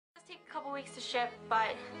couple weeks to ship,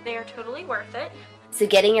 but they are totally worth it. So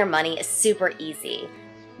getting your money is super easy.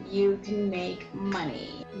 You can make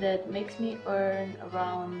money. That makes me earn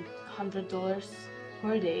around $100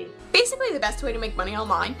 per day. Basically the best way to make money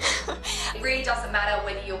online. It really doesn't matter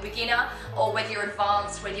whether you're beginner or whether you're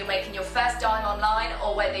advanced, whether you're making your first dime online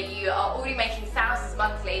or whether you are already making thousands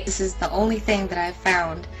monthly. This is the only thing that I've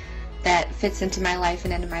found that fits into my life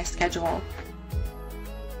and into my schedule.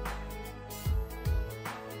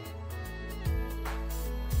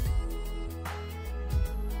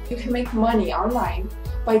 You can make money online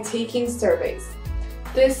by taking surveys.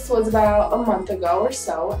 This was about a month ago or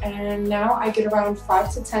so, and now I get around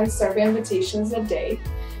 5 to 10 survey invitations a day,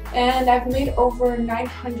 and I've made over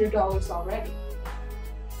 $900 already.